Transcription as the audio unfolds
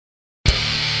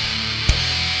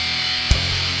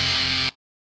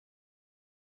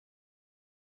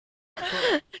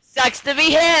Sucks to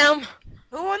be him.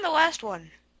 Who won the last one?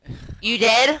 You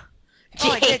did?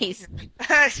 Oh, I did. Jeez.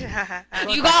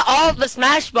 You got all of the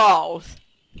smash balls.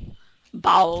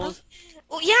 Balls.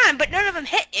 Well, yeah, but none of them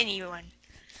hit anyone.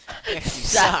 Yes, you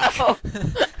suck.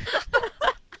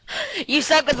 You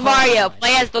suck with Mario.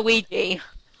 Play as Luigi.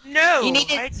 No. You need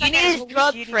a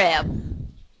drug trip.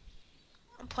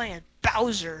 I'm playing as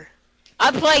Bowser.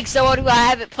 I'm playing someone who I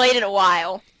haven't played in a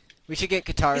while. We should get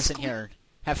Guitarist in here.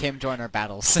 Have him join our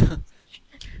battles.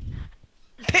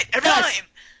 Pit of time.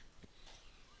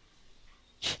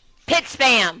 Pit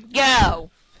spam. Go.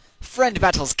 Friend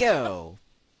battles, go.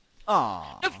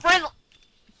 Aww.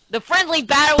 The friendly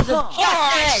battles of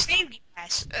justice. Saved you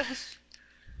ass.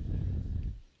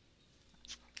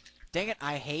 Dang it,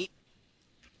 I hate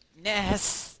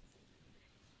Ness.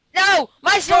 No,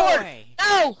 my Go sword. away.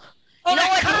 No. Oh, You know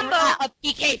what? combo. A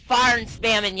PK fire and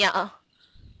spamming ya.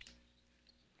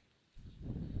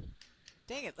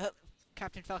 Dang it, let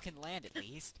Captain Falcon land at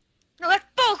least. No, that's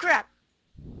bullcrap.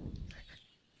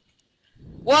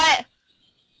 What?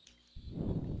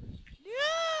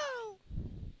 No!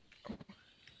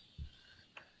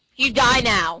 You die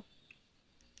now.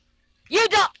 You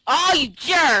don't. Oh, you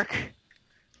jerk.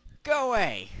 Go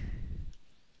away.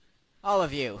 All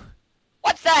of you.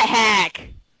 What's the heck?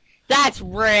 That's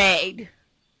rigged.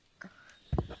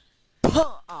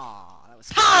 Aw, that was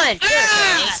Punch!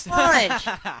 Yes. Punch!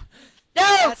 No!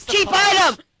 That's the Cheap punch.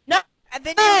 item! No! And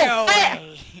then you go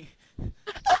away.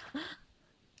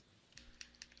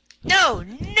 No,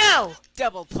 no.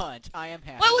 Double punch. I am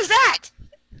happy. What was that?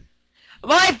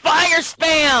 My fire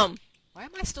spam! Why am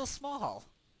I still small?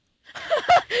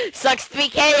 Sucks to be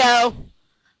KO.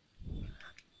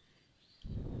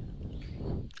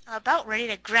 I'm about ready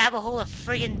to grab a hold of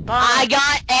friggin' bomb. I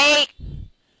got a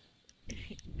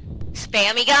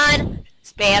spammy gun.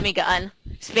 Spammy gun.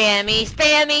 Spammy,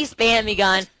 spammy, spammy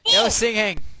gun. No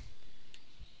singing.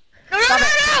 No, no, Stop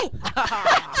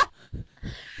no, no.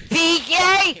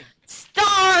 PK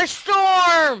Star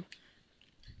Storm!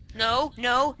 No,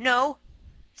 no, no.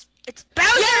 It's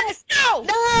Bowser! Yes! No!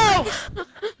 No!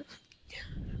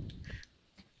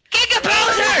 Kick a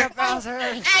Bowser! Bowser!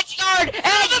 Edge guard!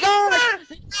 Edge guard!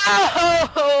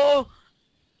 No!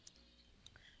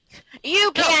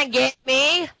 You can't get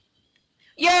me!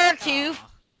 You're too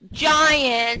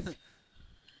giant!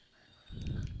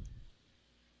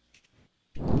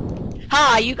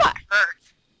 Ha! You got hurt!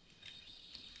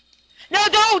 No,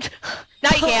 don't! Now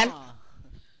you can.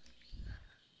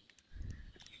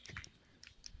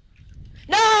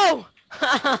 No!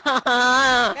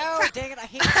 No, dang it, I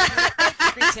hate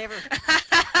screensaver.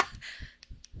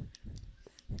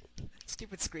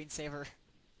 Stupid screensaver.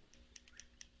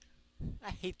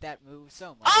 I hate that move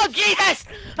so much. Oh, Jesus!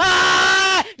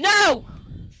 Ah! No!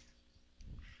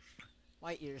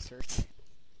 My ears hurt.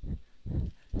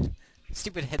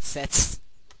 Stupid headsets.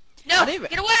 No! I don't even-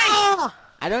 Get away! Ah!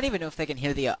 I don't even know if they can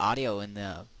hear the audio in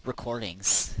the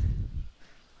recordings.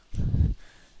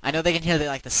 I know they can hear the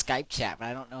Skype chat, but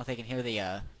I don't know if they can hear the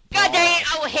God brawl. dang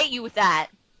it, I will hit you with that.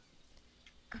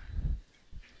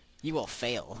 You will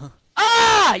fail.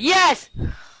 Ah! Yes!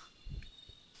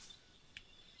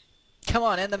 Come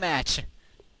on, end the match.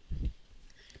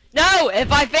 No,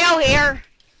 if I fail here,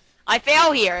 I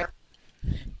fail here.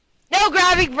 No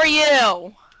grabbing for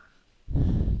you!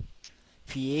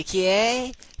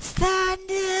 PK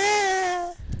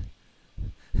Thunder!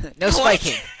 No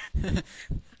spiking.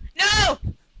 No!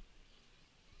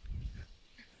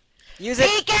 Use it.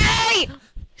 PK!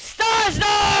 Star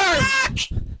Storm!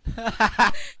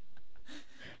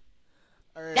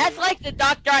 That's like the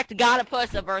Dr.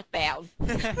 Octagonopus of Earthbound.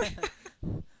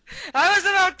 I was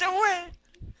about to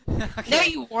win! Okay. No,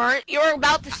 you weren't. You were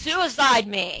about to suicide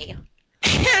me.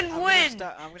 And I'm win!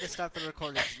 gonna stop the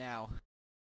recordings now.